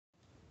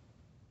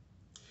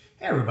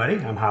Hey everybody,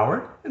 I'm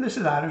Howard, and this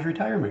is Otto's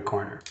Retirement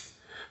Corner.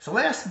 So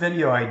last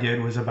video I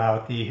did was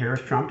about the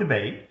Harris-Trump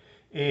debate,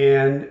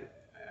 and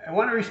I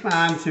want to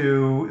respond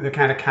to the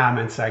kind of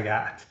comments I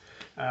got.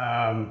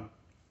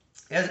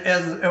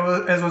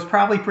 As was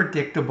probably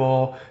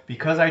predictable,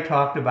 because I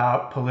talked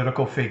about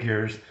political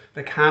figures,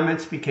 the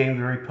comments became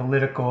very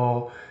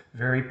political,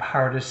 very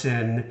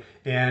partisan,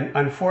 and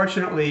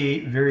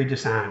unfortunately very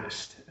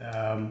dishonest.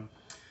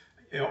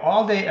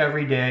 All day,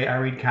 every day, I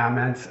read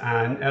comments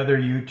on other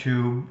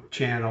YouTube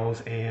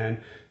channels and,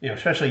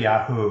 especially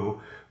Yahoo,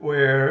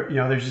 where,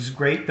 there's this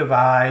great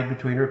divide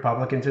between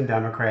Republicans and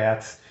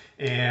Democrats,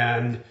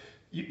 and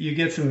you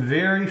get some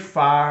very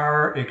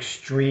far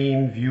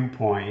extreme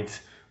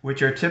viewpoints,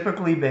 which are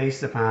typically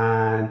based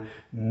upon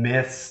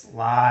myths,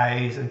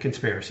 lies, and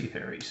conspiracy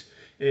theories.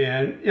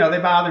 And, they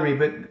bother me,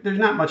 but there's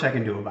not much I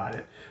can do about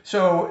it.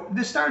 So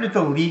this started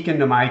to leak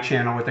into my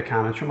channel with the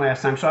comments from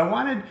last time. So I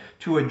wanted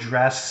to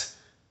address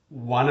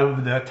one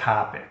of the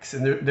topics,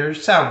 and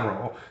there's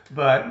several,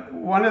 but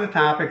one of the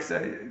topics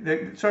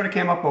that sort of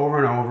came up over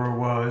and over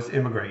was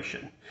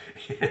immigration.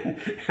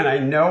 And I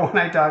know when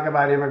I talk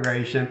about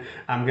immigration,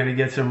 I'm going to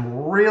get some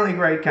really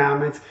great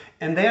comments,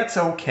 and that's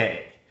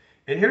okay.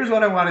 And here's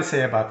what I want to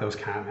say about those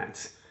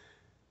comments.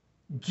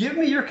 Give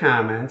me your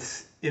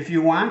comments. If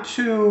you want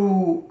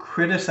to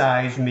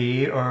criticize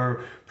me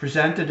or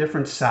present a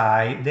different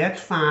side,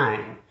 that's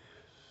fine.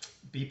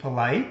 Be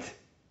polite.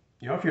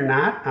 If you're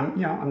not, I'm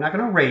not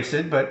going to erase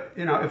it, but,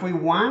 if we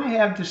want to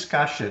have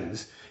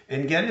discussions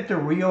and get at the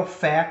real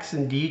facts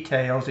and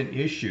details and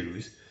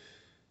issues,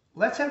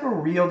 let's have a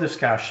real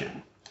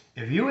discussion.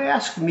 If you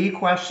ask me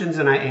questions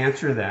and I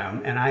answer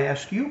them, and I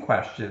ask you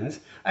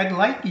questions, I'd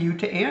like you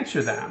to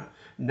answer them.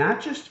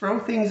 Not just throw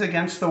things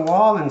against the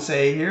wall and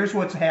say, here's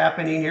what's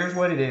happening, here's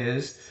what it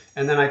is,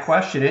 and then I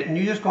question it, and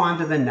you just go on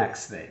to the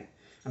next thing.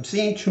 I'm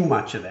seeing too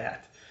much of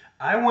that.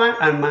 I want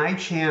on my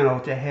channel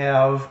to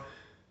have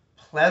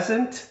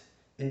pleasant,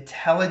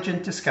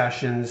 intelligent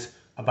discussions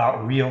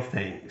about real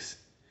things.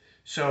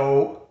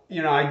 So,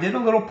 I did a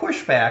little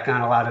pushback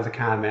on a lot of the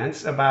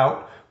comments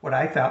about what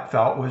I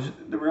felt was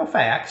the real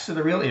facts or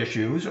the real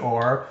issues,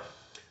 or,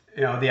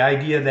 the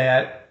idea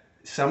that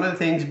some of the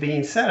things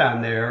being said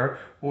on there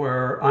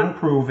were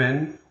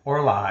unproven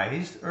or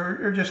lies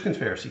or just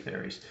conspiracy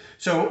theories.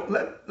 So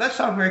let's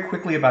talk very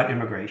quickly about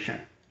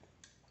immigration.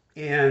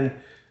 And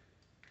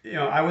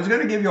I was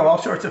going to give you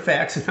all sorts of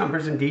facts and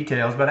numbers and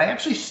details, but I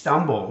actually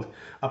stumbled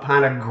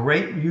upon a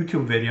great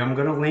YouTube video. I'm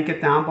going to link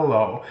it down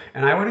below.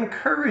 And I would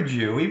encourage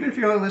you, even if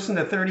you only listen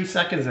to 30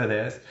 seconds of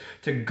this,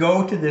 to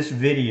go to this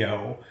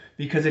video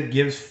because it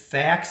gives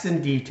facts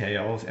and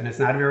details, and it's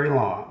not very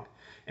long.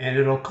 And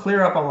it'll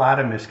clear up a lot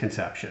of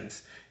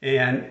misconceptions.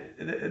 And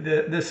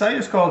the site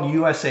is called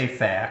USA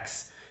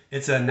Facts.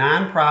 It's a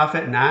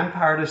nonprofit,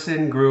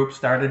 nonpartisan group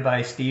started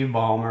by Steve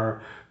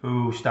Ballmer,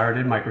 who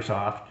started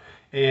Microsoft.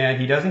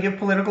 And he doesn't give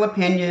political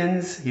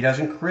opinions, he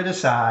doesn't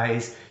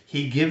criticize,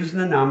 he gives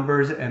the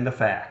numbers and the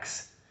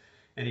facts.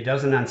 And he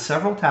does it on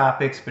several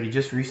topics, but he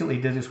just recently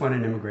did this one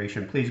on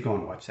immigration. Please go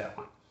and watch that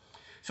one.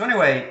 So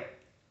anyway,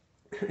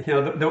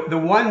 the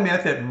one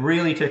myth that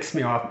really ticks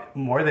me off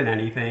more than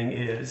anything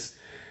is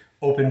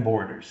open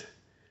borders.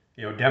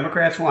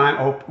 Democrats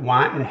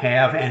want and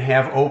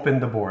have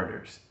opened the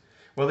borders.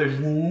 Well, there's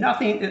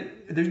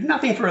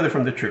nothing further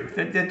from the truth.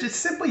 It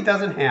just simply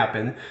doesn't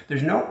happen.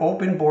 There's no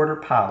open border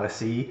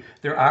policy.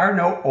 There are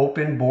no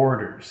open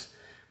borders.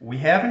 We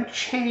haven't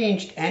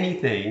changed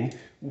anything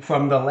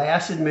from the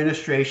last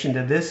administration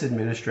to this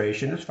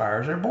administration as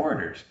far as our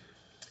borders.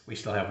 We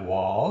still have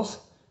walls.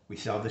 We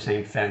still have the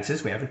same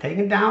fences. We haven't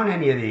taken down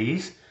any of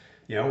these.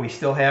 We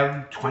still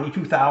have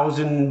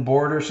 22,000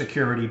 border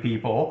security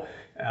people.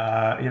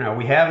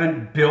 We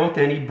haven't built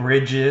any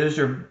bridges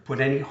or put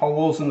any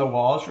holes in the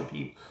walls for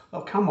people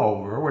to come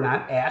over. We're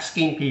not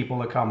asking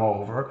people to come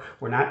over.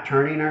 We're not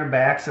turning our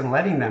backs and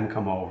letting them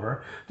come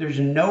over. There's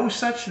no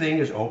such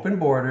thing as open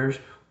borders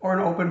or an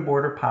open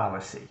border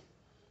policy.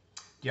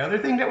 The other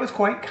thing that was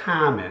quite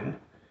common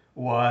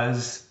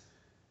was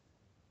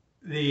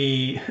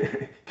the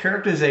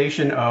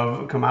characterization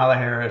of Kamala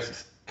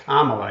Harris,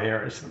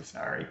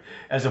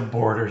 as a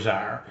border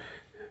czar.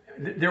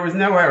 There was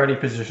never any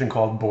position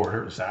called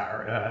border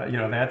czar.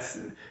 That's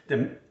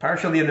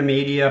partially in the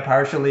media,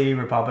 partially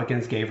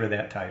Republicans gave her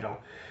that title.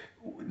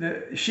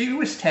 She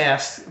was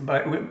tasked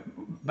by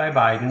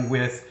Biden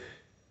with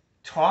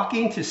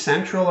talking to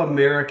Central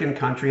American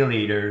country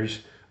leaders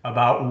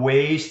about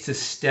ways to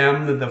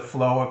stem the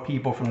flow of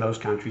people from those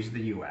countries to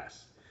the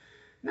U.S.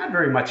 Not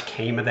very much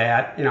came of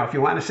that. If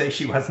you want to say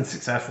she wasn't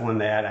successful in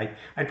that,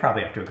 I'd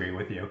probably have to agree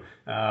with you.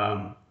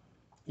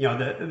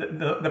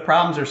 The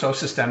problems are so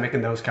systemic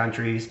in those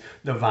countries,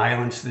 the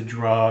violence, the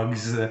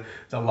drugs, the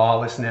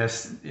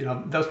lawlessness,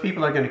 those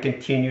people are going to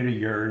continue to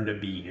yearn to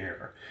be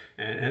here.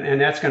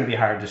 And that's going to be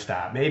hard to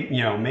stop.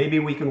 Maybe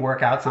we can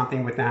work out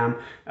something with them.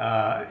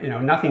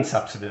 Nothing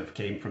substantive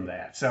came from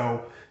that.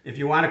 So if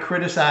you want to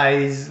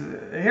criticize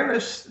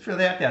Harris for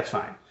that, that's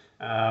fine.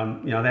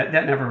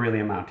 That never really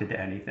amounted to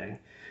anything.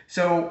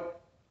 So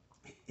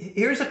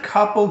Here's a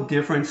couple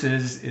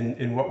differences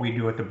in what we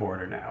do at the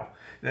border now.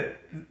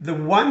 The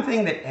one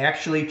thing that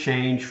actually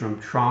changed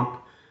from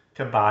Trump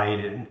to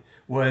Biden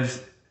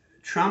was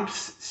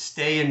Trump's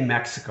stay in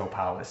Mexico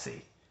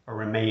policy, or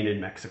remain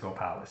in Mexico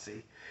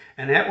policy.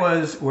 And that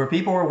was where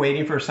people were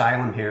waiting for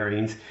asylum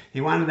hearings. He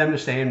wanted them to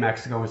stay in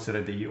Mexico instead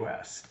of the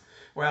US.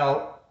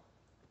 Well,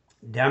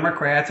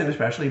 Democrats, and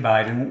especially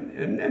Biden,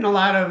 and a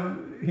lot of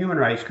human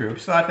rights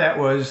groups thought that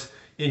was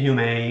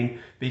inhumane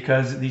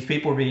because these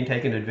people were being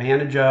taken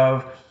advantage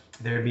of.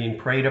 They're being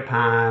preyed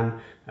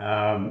upon,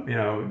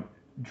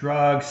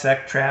 drugs,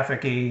 sex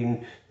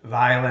trafficking,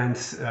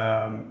 violence.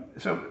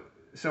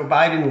 So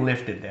Biden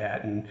lifted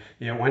that, and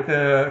went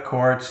to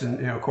courts,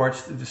 and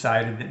courts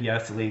decided that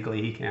yes,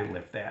 legally he can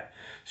lift that.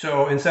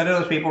 So instead of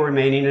those people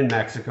remaining in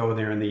Mexico,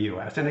 they're in the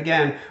U.S. And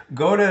again,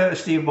 go to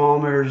Steve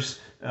Ballmer's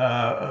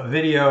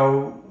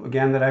video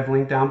again that I've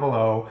linked down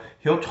below.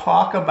 He'll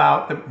talk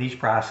about these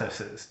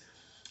processes,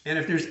 and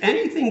if there's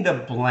anything to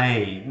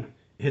blame,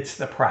 it's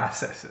the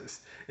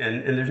processes.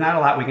 And there's not a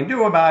lot we can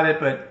do about it,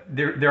 but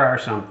there are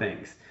some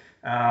things.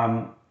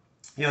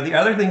 The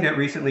other thing that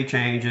recently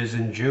changed is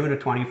in June of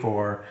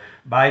 24,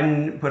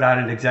 Biden put out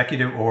an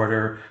executive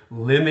order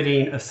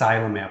limiting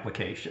asylum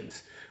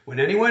applications. When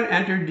anyone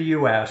entered the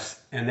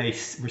U.S. and they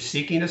were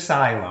seeking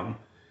asylum,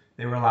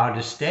 they were allowed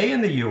to stay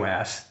in the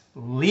U.S.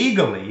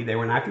 legally. They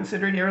were not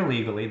considered here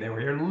illegally. They were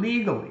here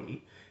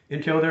legally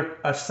until their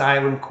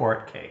asylum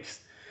court case.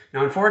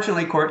 Now,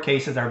 unfortunately, court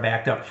cases are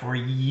backed up for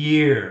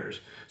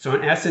years. So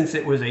in essence,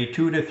 it was a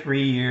 2 to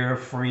 3 year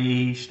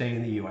free stay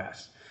in the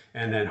U.S.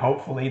 And then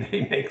hopefully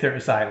they make their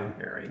asylum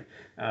hearing.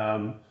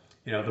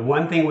 The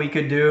one thing we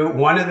could do,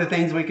 one of the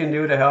things we can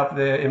do to help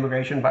the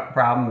immigration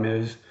problem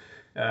is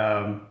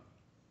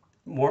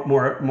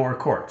more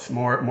courts,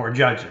 more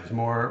judges,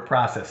 more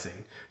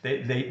processing.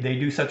 They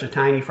do such a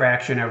tiny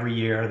fraction every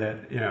year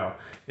that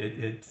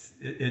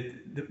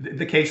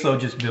the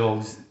caseload just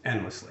builds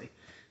endlessly.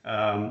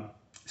 What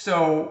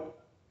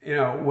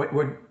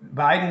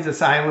Biden's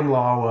asylum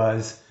law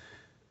was,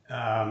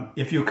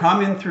 if you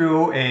come in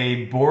through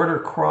a border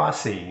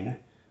crossing,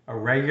 a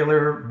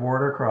regular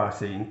border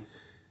crossing,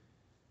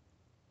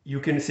 you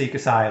can seek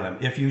asylum.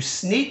 If you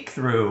sneak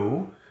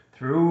through,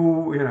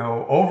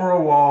 over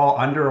a wall,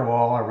 under a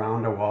wall,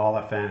 around a wall,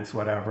 a fence,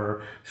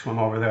 whatever, swim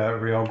over the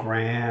Rio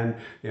Grande,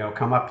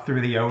 come up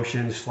through the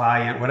oceans,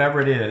 fly in, whatever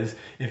it is,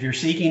 if you're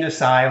seeking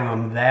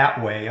asylum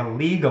that way,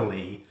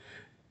 illegally,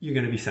 you're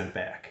going to be sent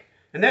back.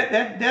 And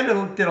that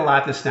did a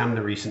lot to stem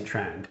the recent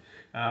trend.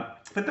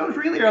 But those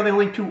really are the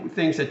only two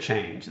things that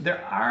change.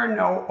 There are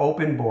no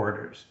open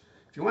borders.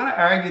 If you want to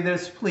argue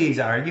this, please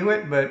argue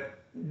it, but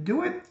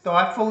do it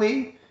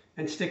thoughtfully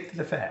and stick to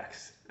the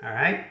facts, all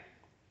right?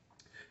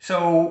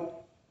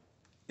 So,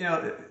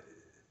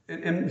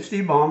 and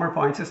Steve Ballmer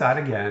points this out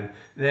again,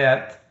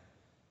 that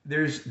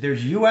there's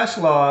U.S.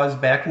 laws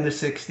back in the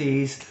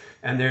 60s,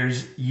 and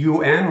there's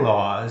UN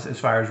laws as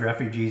far as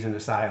refugees and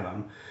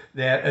asylum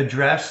that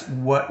address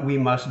what we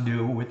must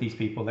do with these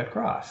people that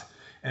cross.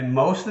 And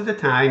most of the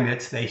time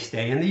it's they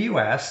stay in the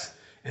U.S.,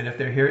 and if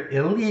they're here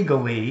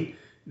illegally,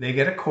 they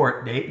get a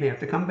court date and they have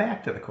to come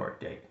back to the court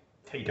date.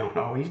 They don't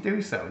always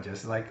do so,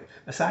 just like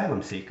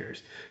asylum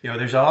seekers.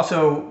 There's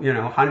also,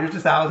 hundreds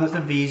of thousands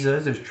of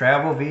visas. There's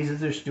travel visas,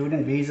 there's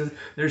student visas,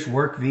 there's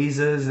work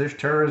visas, there's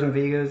tourism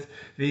visas,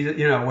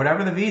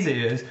 whatever the visa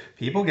is,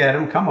 people get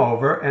them, come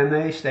over, and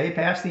they stay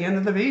past the end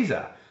of the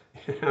visa.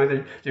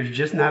 There's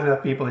just not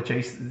enough people to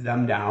chase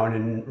them down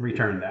and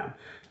return them.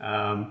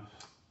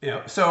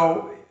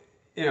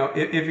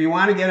 If you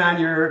want to get on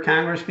your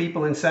Congress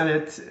people and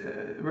Senate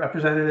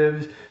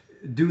representatives,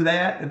 do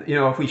that.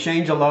 If we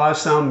change the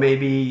laws some,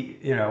 maybe,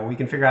 we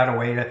can figure out a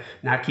way to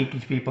not keep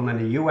these people in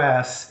the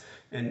U.S.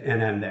 and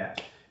end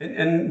that.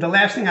 And the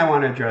last thing I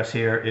want to address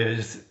here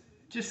is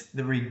just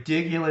the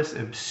ridiculous,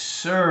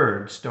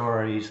 absurd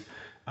stories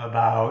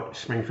about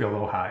Springfield,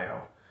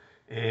 Ohio.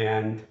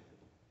 And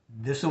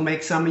this will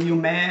make some of you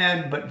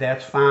mad, but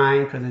that's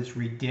fine because it's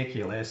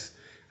ridiculous.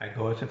 I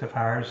go to the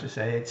far as to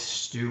say it's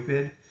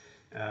stupid.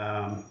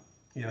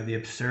 The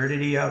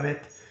absurdity of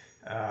it.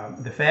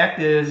 The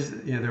fact is,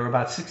 there were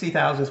about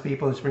 60,000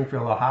 people in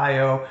Springfield,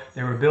 Ohio.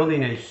 They were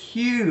building a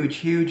huge,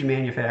 huge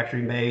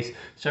manufacturing base,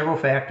 several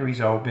factories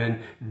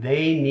open.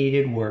 They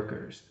needed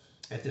workers.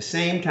 At the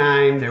same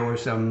time, there were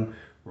some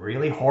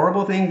really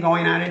horrible things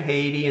going on in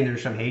Haiti, and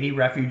there's some Haiti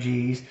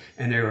refugees,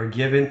 and they were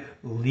given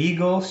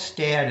legal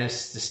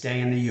status to stay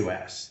in the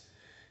U.S.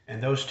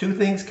 And those two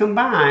things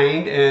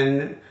combined,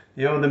 and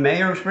the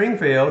mayor of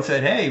Springfield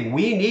said, hey,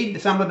 we need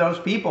some of those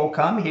people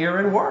come here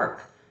and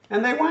work.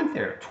 And they went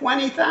there.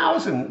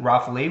 20,000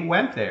 roughly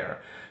went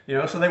there.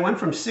 So they went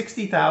from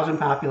 60,000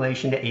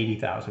 population to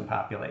 80,000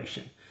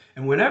 population.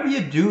 And whenever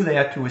you do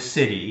that to a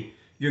city,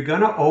 you're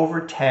going to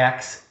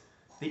overtax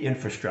the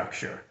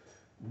infrastructure.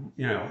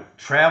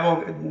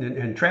 Travel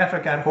and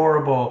traffic got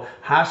horrible.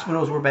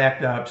 Hospitals were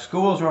backed up.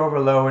 Schools were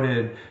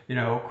overloaded.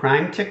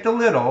 Crime ticked a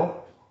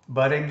little.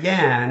 But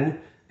again,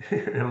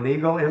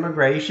 illegal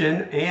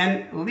immigration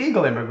and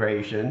legal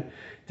immigration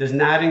does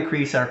not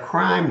increase our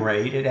crime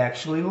rate. It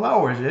actually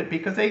lowers it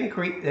because they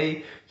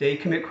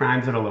commit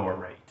crimes at a lower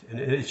rate. And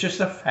it's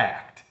just a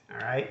fact, all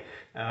right?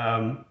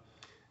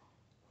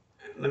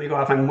 Let me go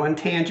off on one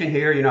tangent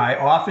here. You know, I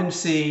often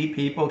see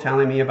people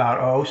telling me about,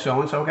 oh,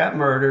 so-and-so got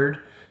murdered.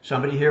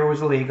 Somebody here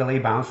was illegally,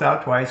 bounced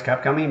out twice,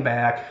 kept coming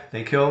back.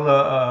 They killed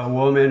a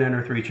woman and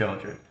her 3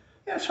 children.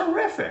 Yeah, it's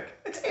horrific.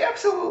 It's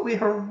absolutely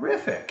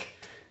horrific.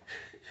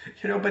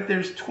 You know, but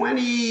there's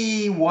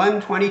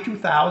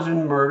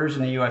 22,000 murders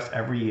in the U.S.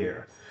 every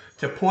year.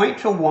 To point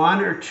to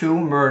 1 or 2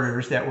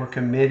 murders that were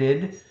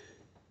committed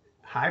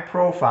high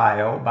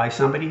profile by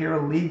somebody here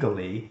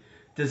illegally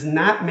does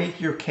not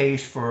make your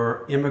case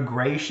for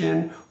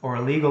immigration or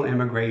illegal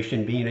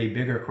immigration being a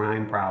bigger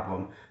crime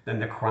problem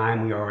than the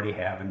crime we already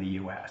have in the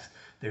U.S.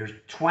 There's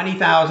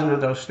 20,000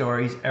 of those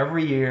stories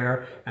every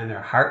year, and they're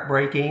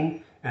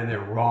heartbreaking, and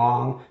they're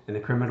wrong, and the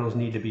criminals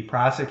need to be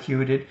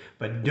prosecuted,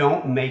 but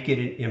don't make it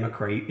an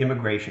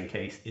immigration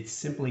case. It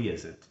simply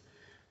isn't.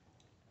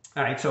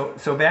 All right, so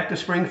back to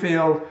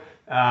Springfield.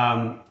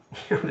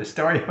 The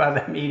story about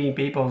them eating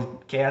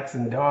people's cats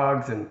and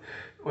dogs and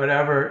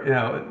whatever, you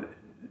know,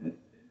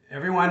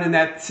 everyone in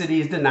that city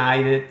has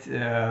denied it.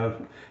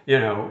 You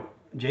know,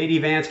 J.D.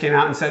 Vance came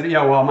out and said,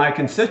 yeah, well, my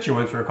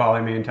constituents were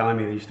calling me and telling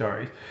me these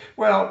stories.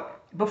 Well,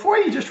 before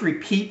you just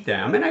repeat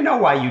them, and I know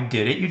why you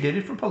did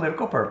it for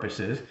political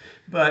purposes,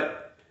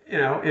 but, you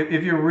know,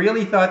 if you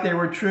really thought they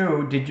were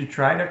true, did you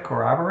try to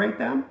corroborate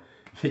them?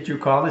 Did you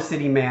call the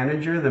city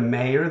manager, the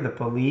mayor, the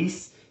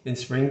police in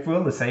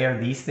Springfield to say, are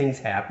these things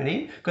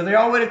happening? Because they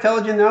all would have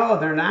told you, no,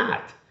 they're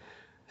not.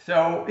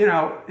 So, you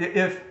know,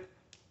 if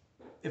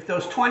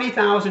those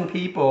 20,000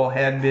 people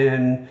had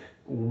been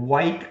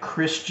white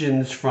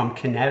Christians from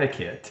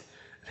Connecticut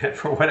that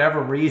for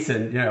whatever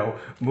reason, you know,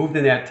 moved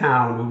in that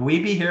town, would we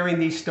be hearing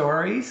these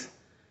stories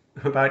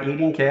about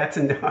eating cats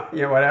and dogs,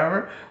 you know,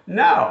 whatever?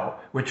 No.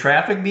 Would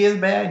traffic be as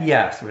bad?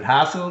 Yes. Would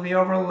hospitals be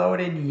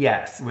overloaded?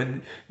 Yes.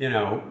 Would, you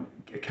know,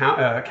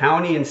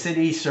 county and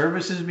city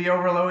services be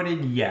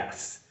overloaded?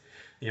 Yes.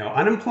 You know,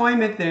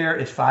 unemployment there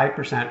is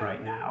 5%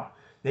 right now.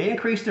 They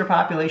increased their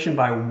population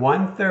by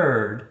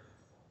 1/3,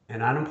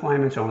 and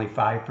unemployment's only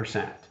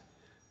 5%.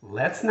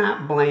 Let's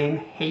not blame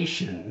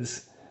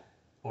Haitians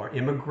or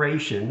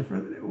immigration for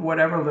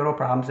whatever little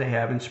problems they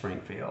have in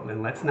Springfield,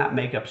 and let's not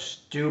make up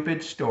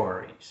stupid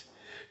stories.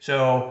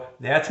 So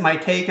that's my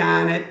take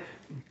on it.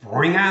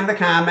 Bring on the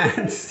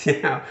comments.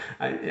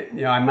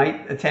 I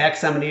might attack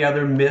some of the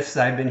other myths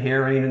I've been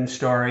hearing and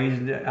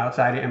stories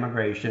outside of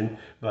immigration,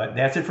 but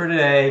that's it for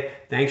today.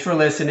 Thanks for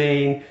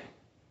listening.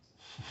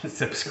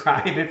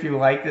 Subscribe if you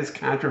like this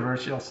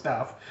controversial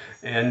stuff,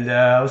 and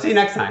we'll see you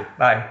next time.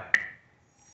 Bye.